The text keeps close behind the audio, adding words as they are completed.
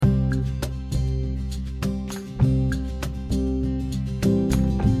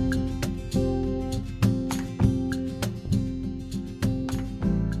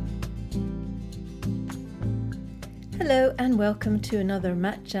Hello and welcome to another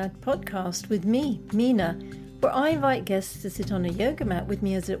Mat Chat podcast with me, Mina, where I invite guests to sit on a yoga mat with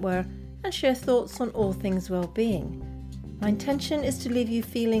me, as it were, and share thoughts on all things well-being. My intention is to leave you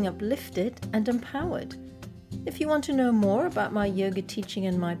feeling uplifted and empowered. If you want to know more about my yoga teaching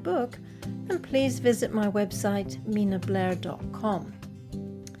and my book, then please visit my website, minablair.com.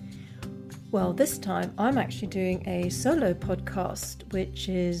 Well, this time I'm actually doing a solo podcast, which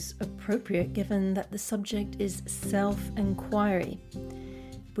is appropriate given that the subject is self-inquiry,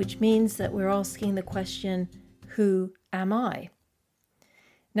 which means that we're asking the question, who am I?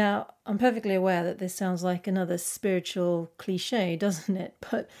 Now, I'm perfectly aware that this sounds like another spiritual cliche, doesn't it?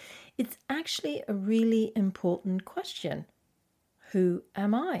 But it's actually a really important question. Who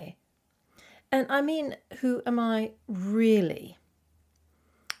am I? And I mean, who am I really?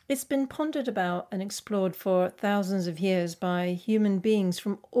 It's been pondered about and explored for thousands of years by human beings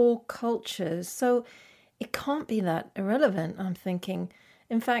from all cultures, so it can't be that irrelevant, I'm thinking.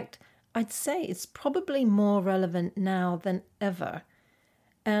 In fact, I'd say it's probably more relevant now than ever.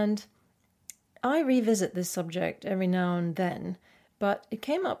 And I revisit this subject every now and then, but it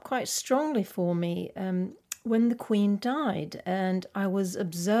came up quite strongly for me when the Queen died, and I was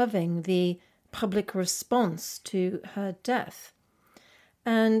observing the public response to her death.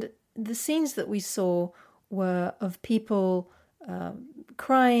 And the scenes that we saw were of people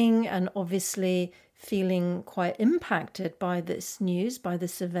crying and obviously feeling quite impacted by this news, by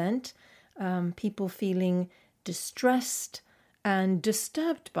this event, people feeling distressed and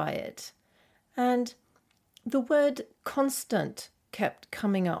disturbed by it. And the word constant kept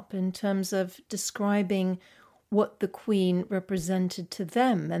coming up in terms of describing what the Queen represented to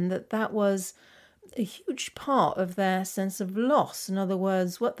them, and that was a huge part of their sense of loss. In other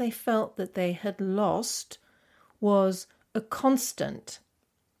words, what they felt that they had lost was a constant.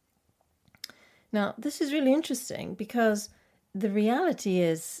 Now, this is really interesting because the reality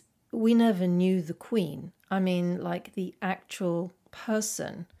is we never knew the Queen. I mean, like the actual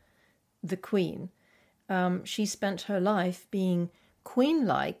person, the Queen. She spent her life being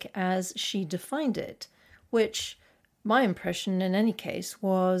queen-like as she defined it, which my impression in any case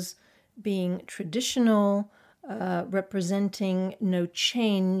was being traditional, representing no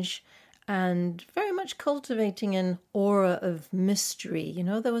change, and very much cultivating an aura of mystery. You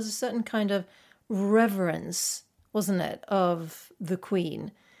know, there was a certain kind of reverence, wasn't it, of the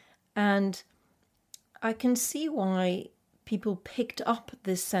Queen. And I can see why people picked up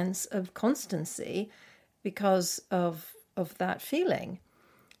this sense of constancy because of that feeling.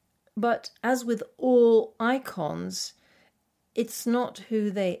 But as with all icons, it's not who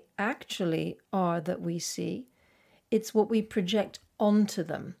they actually are that we see. It's what we project onto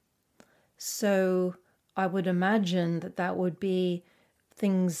them. So I would imagine that would be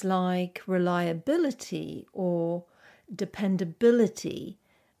things like reliability or dependability,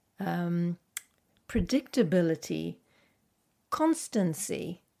 predictability,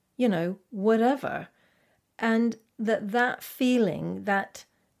 constancy, whatever. And that feeling, that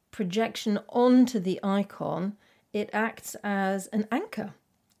projection onto the icon, it acts as an anchor.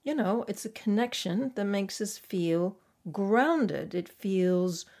 It's a connection that makes us feel grounded. It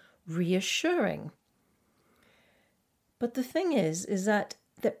feels reassuring. But the thing is that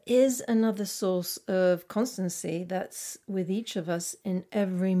there is another source of constancy that's with each of us in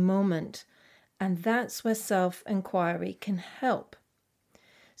every moment. And that's where self-inquiry can help.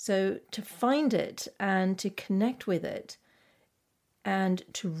 So to find it and to connect with it and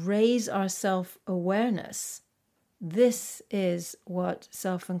to raise our self-awareness, this is what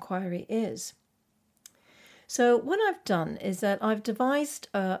self-inquiry is. So what I've done is that I've devised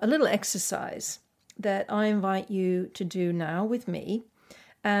a little exercise that I invite you to do now with me.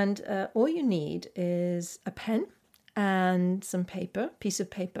 And all you need is a pen and some piece of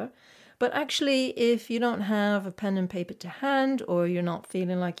paper. But actually, if you don't have a pen and paper to hand, or you're not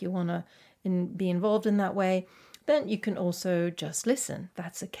feeling like you want to be involved in that way, then you can also just listen.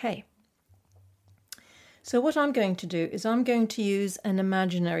 That's okay. So what I'm going to do is I'm going to use an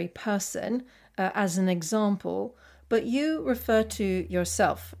imaginary person as an example, but you refer to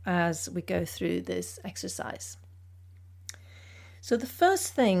yourself as we go through this exercise. So the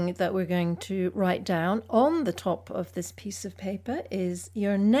first thing that we're going to write down on the top of this piece of paper is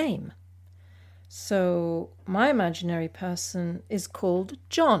your name. So my imaginary person is called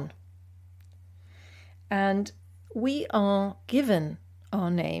John. And we are given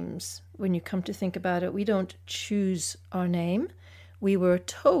our names. When you come to think about it, we don't choose our name. We were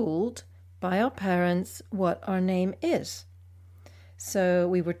told by our parents what our name is. So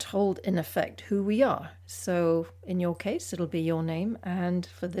we were told, in effect, who we are. So in your case, it'll be your name. And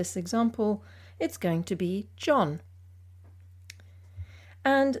for this example, it's going to be John.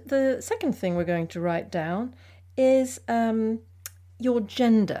 And the second thing we're going to write down is your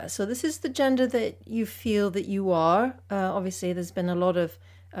gender. So this is the gender that you feel that you are. Obviously, there's been a lot of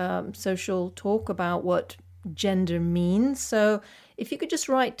social talk about what gender means. So if you could just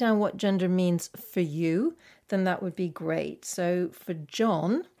write down what gender means for you, then that would be great. So for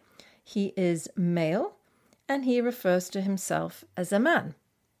John, he is male and he refers to himself as a man.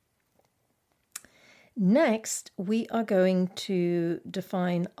 Next, we are going to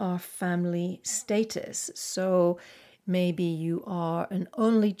define our family status. So maybe you are an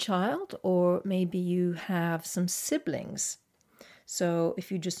only child, or maybe you have some siblings. So if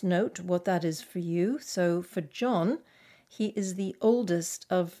you just note what that is for you. So for John, he is the oldest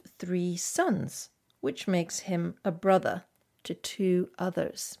of 3 sons, which makes him a brother to 2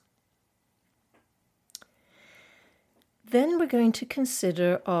 others. Then we're going to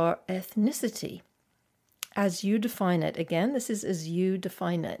consider our ethnicity. As you define it. Again, this is as you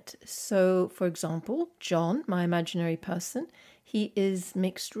define it. So, for example, John, my imaginary person, he is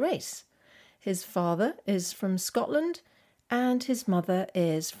mixed race. His father is from Scotland and his mother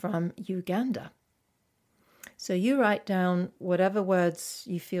is from Uganda. So you write down whatever words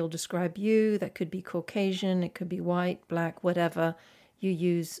you feel describe you. That could be Caucasian, it could be white, black, whatever. You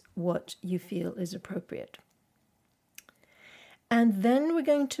use what you feel is appropriate. And then we're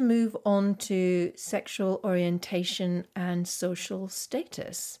going to move on to sexual orientation and social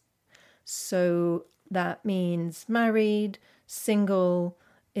status. So that means married, single,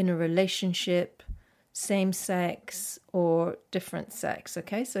 in a relationship, same sex, or different sex.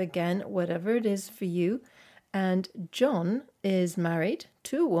 Okay, so again, whatever it is for you. And John is married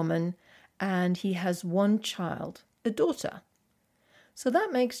to a woman and he has 1 child, a daughter. So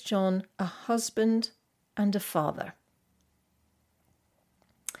that makes John a husband and a father.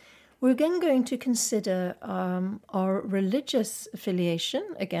 We're again going to consider our religious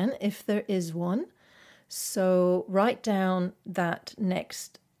affiliation, again, if there is one. So write down that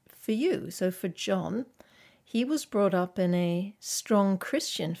next for you. So for John, he was brought up in a strong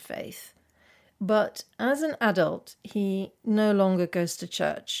Christian faith. But as an adult, he no longer goes to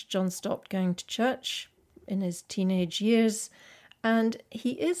church. John stopped going to church in his teenage years. And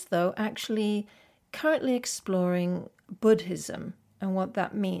he is, though, actually currently exploring Buddhism and what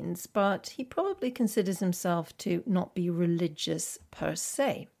that means, but he probably considers himself to not be religious per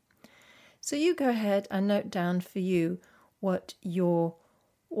se. So you go ahead and note down for you what you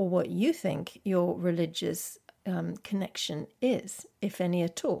think your religious connection is, if any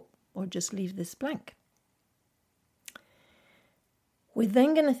at all, or just leave this blank. We're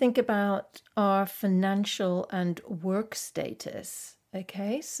then going to think about our financial and work status.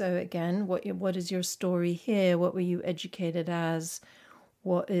 Okay, so again, what is your story here? What were you educated as?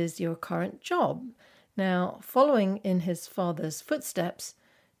 What is your current job? Now, following in his father's footsteps,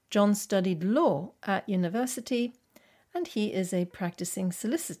 John studied law at university and he is a practicing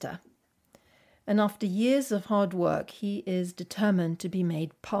solicitor. And after years of hard work, he is determined to be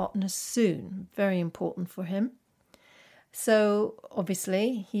made partner soon. Very important for him. So,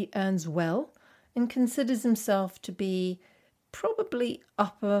 obviously, he earns well and considers himself to be probably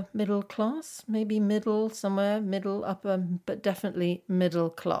upper middle class, maybe middle, somewhere middle, upper, but definitely middle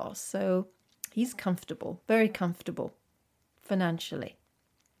class. So he's comfortable, very comfortable financially.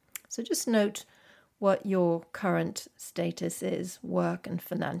 So just note what your current status is, work and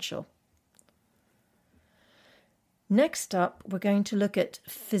financial. Next up, we're going to look at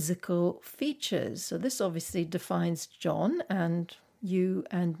physical features. So this obviously defines John and you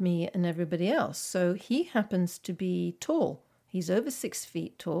and me and everybody else. So he happens to be tall. He's over 6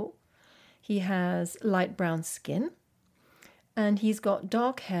 feet tall. He has light brown skin and he's got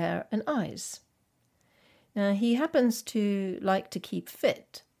dark hair and eyes. Now, he happens to like to keep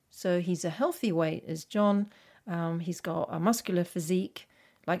fit. So he's a healthy weight as John. He's got a muscular physique,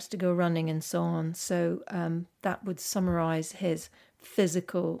 likes to go running and so on. So that would summarize his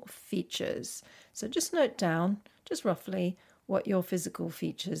physical features. So just note down, just roughly, what your physical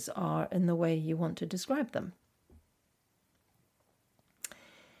features are in the way you want to describe them.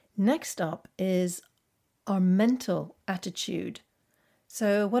 Next up is our mental attitude.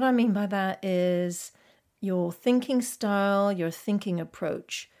 So what I mean by that is your thinking style, your thinking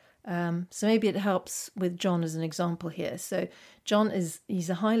approach. So maybe it helps with John as an example here. So John he's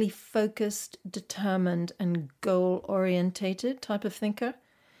a highly focused, determined, and goal-orientated type of thinker.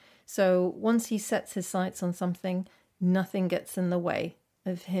 So once he sets his sights on something, nothing gets in the way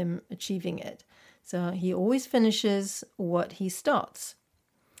of him achieving it. So he always finishes what he starts.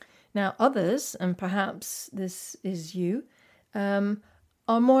 Now others, and perhaps this is you, are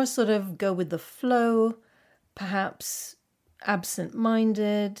more sort of go with the flow, perhaps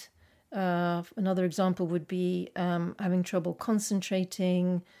absent-minded. Another example would be having trouble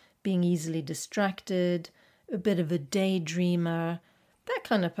concentrating, being easily distracted, a bit of a daydreamer, that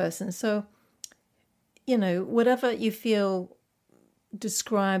kind of person. So, whatever you feel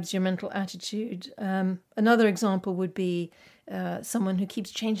describes your mental attitude. Another example would be someone who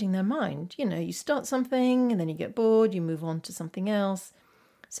keeps changing their mind. You start something and then you get bored, you move on to something else.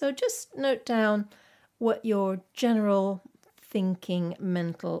 So just note down what your general thinking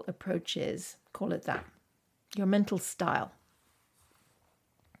mental approach is. Call it that. Your mental style.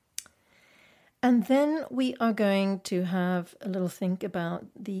 And then we are going to have a little think about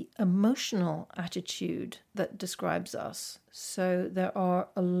the emotional attitude that describes us. So there are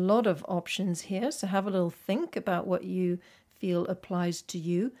a lot of options here. So have a little think about what you feel applies to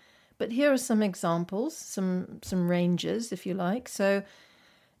you. But here are some examples, some ranges, if you like. So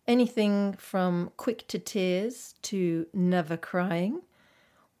anything from quick to tears to never crying,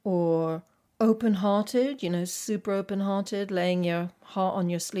 or open-hearted, super open-hearted, laying your heart on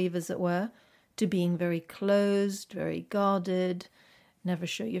your sleeve, as it were, to being very closed, very guarded, never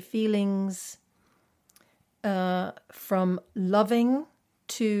show your feelings. From loving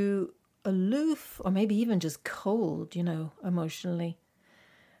to aloof, or maybe even just cold, emotionally.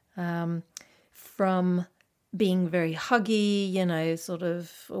 From being very huggy, sort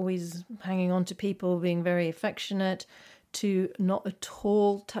of always hanging on to people, being very affectionate, to not at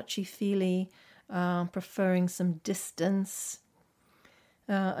all touchy-feely, preferring some distance.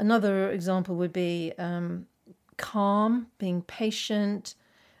 Another example would be calm, being patient,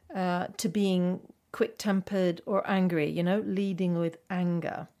 to being quick-tempered or angry, leading with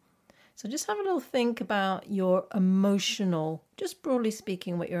anger. So just have a little think about your emotional, just broadly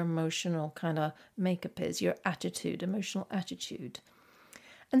speaking, what your emotional kind of makeup is, your attitude, emotional attitude.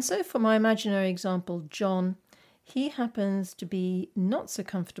 And so for my imaginary example, John, he happens to be not so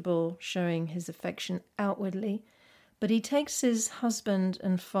comfortable showing his affection outwardly, but he takes his husband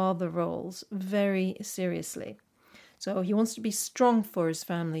and father roles very seriously. So he wants to be strong for his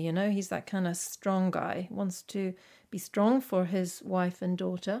family, he's that kind of strong guy, wants to be strong for his wife and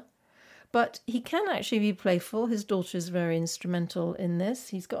daughter. But he can actually be playful. His daughter is very instrumental in this.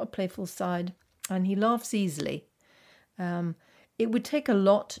 He's got a playful side and he laughs easily. It would take a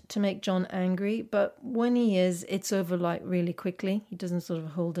lot to make John angry, but when he is, it's over really quickly. He doesn't sort of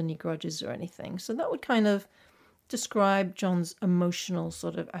hold any grudges or anything. So that would kind of describe John's emotional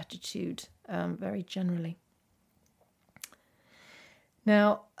sort of attitude very generally.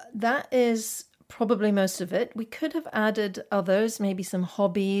 Now, that is probably most of it. We could have added others, maybe some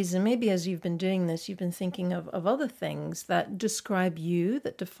hobbies, and maybe as you've been doing this, you've been thinking of other things that describe you,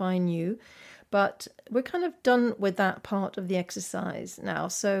 that define you. But we're kind of done with that part of the exercise now.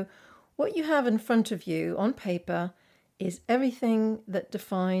 So what you have in front of you on paper is everything that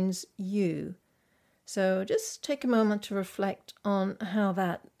defines you. So just take a moment to reflect on how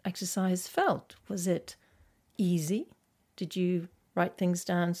that exercise felt. Was it easy? Did you write things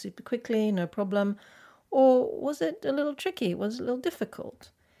down super quickly, no problem? Or was it a little tricky? Was it a little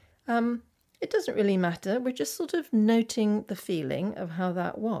difficult? It doesn't really matter. We're just sort of noting the feeling of how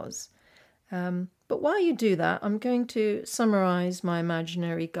that was. But while you do that, I'm going to summarize my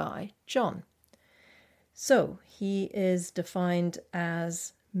imaginary guy, John. So he is defined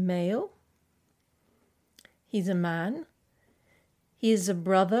as male. He's a man. He is a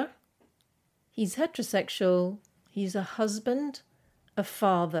brother. He's heterosexual. He's a husband, a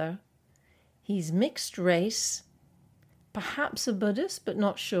father. He's mixed race, perhaps a Buddhist, but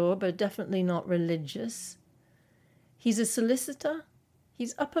not sure, but definitely not religious. He's a solicitor.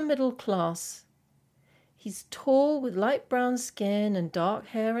 He's upper middle class. He's tall with light brown skin and dark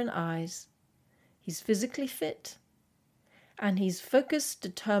hair and eyes. He's physically fit. And he's focused,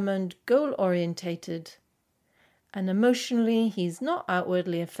 determined, goal-orientated. And emotionally, he's not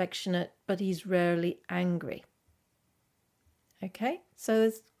outwardly affectionate, but he's rarely angry. Okay, so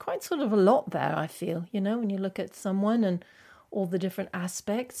there's quite sort of a lot there, I feel, when you look at someone and all the different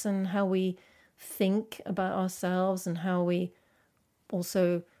aspects and how we think about ourselves and how we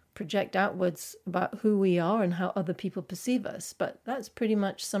also project outwards about who we are and how other people perceive us. But that's pretty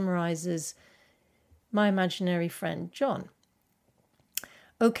much summarizes my imaginary friend, John.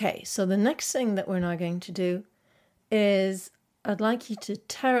 Okay, so the next thing that we're now going to do is I'd like you to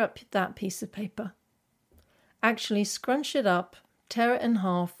tear up that piece of paper. Actually scrunch it up, tear it in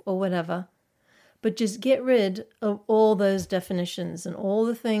half or whatever, but just get rid of all those definitions and all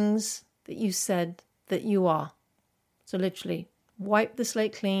the things that you said that you are. So literally wipe the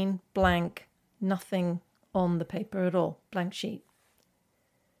slate clean, blank, nothing on the paper at all, blank sheet.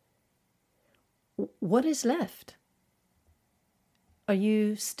 What is left? Are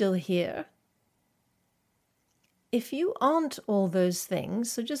you still here? If you aren't all those things,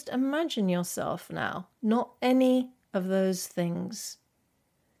 so just imagine yourself now, not any of those things.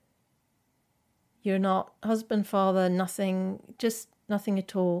 You're not husband, father, nothing, just nothing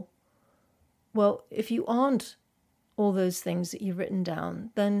at all. Well, if you aren't all those things that you've written down,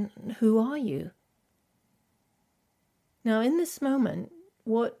 then who are you? Now, in this moment,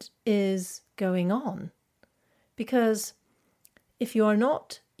 what is going on? Because if you are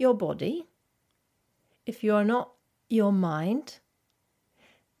not your body, if you are not your mind,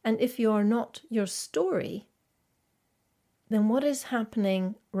 and if you are not your story, then what is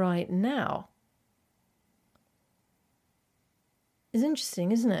happening right now? It's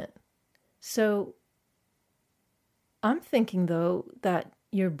interesting, isn't it? So I'm thinking, though, that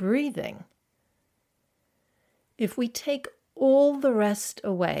you're breathing. If we take all the rest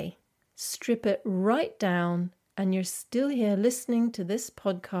away, strip it right down, and you're still here listening to this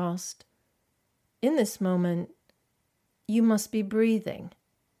podcast, in this moment, you must be breathing.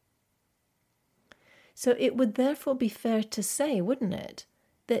 So it would therefore be fair to say, wouldn't it,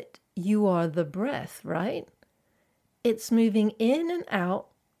 that you are the breath, right? It's moving in and out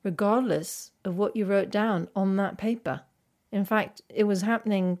regardless of what you wrote down on that paper. In fact, it was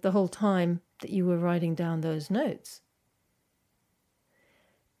happening the whole time that you were writing down those notes.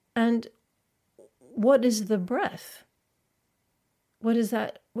 And what is the breath? What does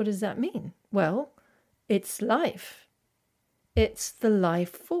that mean? Well, it's life. It's the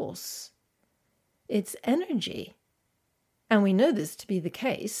life force. It's energy. And we know this to be the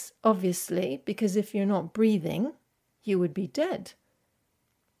case, obviously, because if you're not breathing, you would be dead.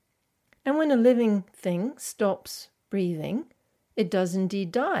 And when a living thing stops breathing, it does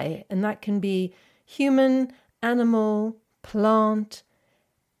indeed die. And that can be human, animal, plant,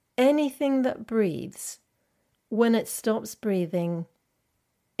 anything that breathes. When it stops breathing,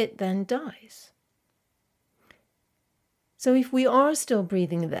 it then dies. So if we are still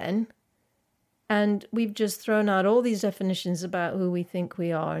breathing then, and we've just thrown out all these definitions about who we think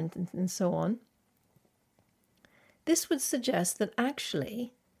we are and so on, this would suggest that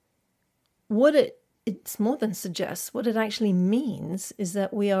actually it's more than suggests, what it actually means is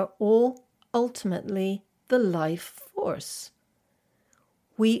that we are all ultimately the life force.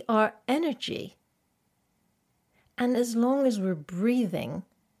 We are energy. And as long as we're breathing,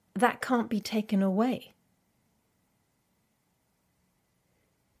 that can't be taken away.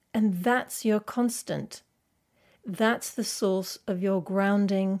 And that's your constant. That's the source of your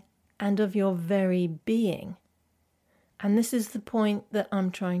grounding and of your very being. And this is the point that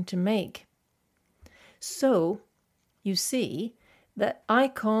I'm trying to make. So, you see that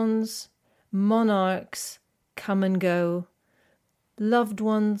icons, monarchs come and go, loved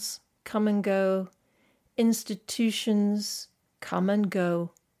ones come and go, institutions come and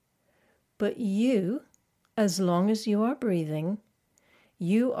go. But you, as long as you are breathing,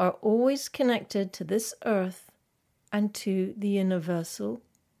 you are always connected to this earth and to the universal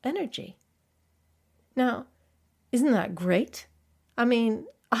energy. Now, isn't that great? I mean,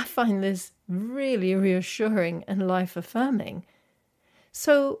 I find this really reassuring and life-affirming.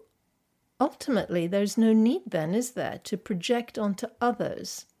 So, ultimately, there's no need then, is there, to project onto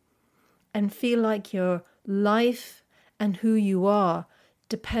others and feel like your life and who you are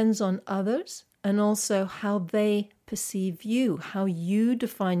depends on others and also how they perceive you, how you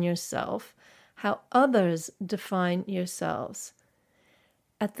define yourself, how others define yourselves.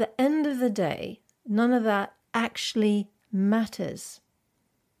 At the end of the day, none of that actually matters.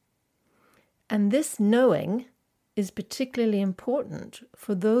 And this knowing is particularly important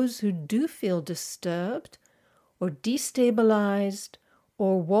for those who do feel disturbed or destabilized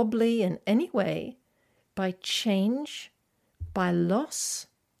or wobbly in any way by change, by loss,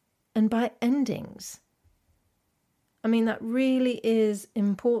 and by endings. I mean, that really is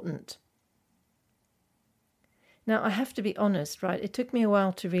important. Now, I have to be honest, right? It took me a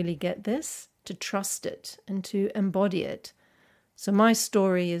while to really get this, to trust it and to embody it. So my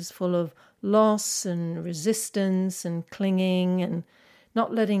story is full of loss and resistance and clinging and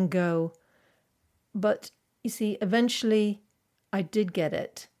not letting go. But you see, eventually I did get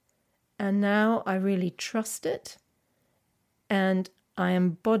it. And now I really trust it and I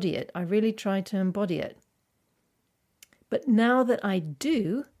embody it. I really try to embody it. But now that I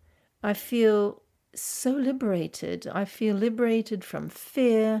do, I feel so liberated. I feel liberated from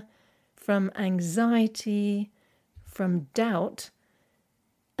fear, from anxiety, from doubt,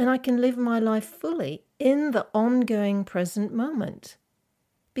 and I can live my life fully in the ongoing present moment.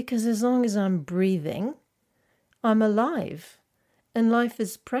 Because as long as I'm breathing, I'm alive, and life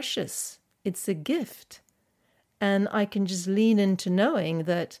is precious. It's a gift. And I can just lean into knowing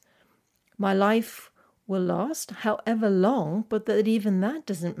that my life will last however long, but that even that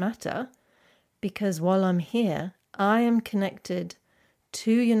doesn't matter, because while I'm here, I am connected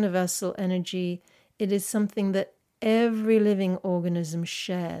to universal energy. It is something that every living organism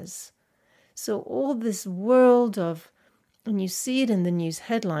shares. So all this world of, and you see it in the news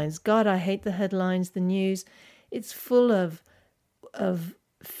headlines, God, I hate the headlines, the news, it's full of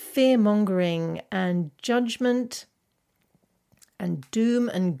fear-mongering and judgment and doom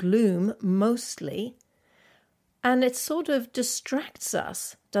and gloom mostly. And it sort of distracts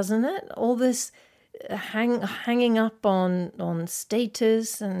us, doesn't it? All this hanging up on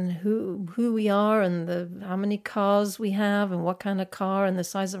status and who we are and how many cars we have and what kind of car and the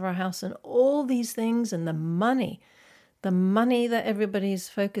size of our house and all these things, and the money that everybody is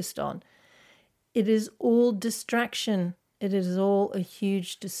focused on. It is all distraction. It is all a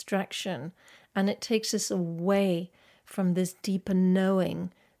huge distraction, and it takes us away from this deeper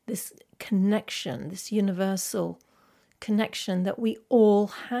knowing, this connection, this universal connection that we all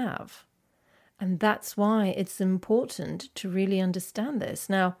have. And that's why it's important to really understand this.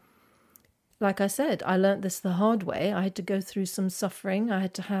 Now, like I said, I learned this the hard way. I had to go through some suffering. I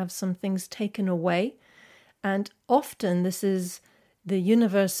had to have some things taken away. And often this is the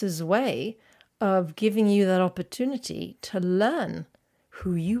universe's way of giving you that opportunity to learn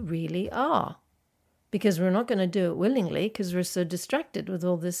who you really are. Because we're not going to do it willingly, because we're so distracted with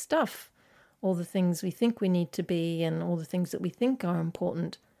all this stuff, all the things we think we need to be and all the things that we think are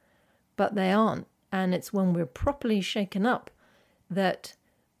important, but they aren't. And it's when we're properly shaken up that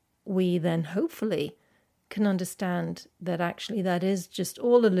we then hopefully can understand that actually that is just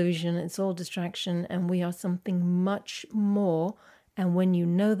all illusion, it's all distraction, and we are something much more. And when you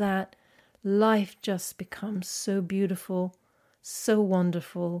know that, life just becomes so beautiful, so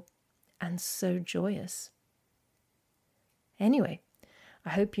wonderful, and so joyous. Anyway, I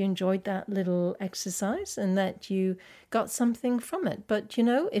hope you enjoyed that little exercise and that you got something from it. But,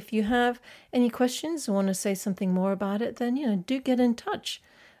 if you have any questions or want to say something more about it, then, do get in touch.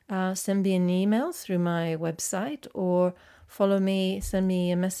 Send me an email through my website or follow me, send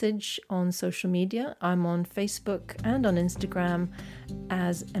me a message on social media. I'm on Facebook and on Instagram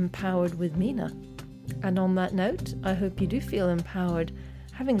as Empowered with Mina. And on that note, I hope you do feel empowered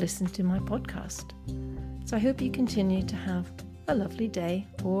having listened to my podcast. So I hope you continue to have a lovely day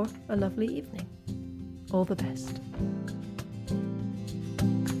or a lovely evening. All the best.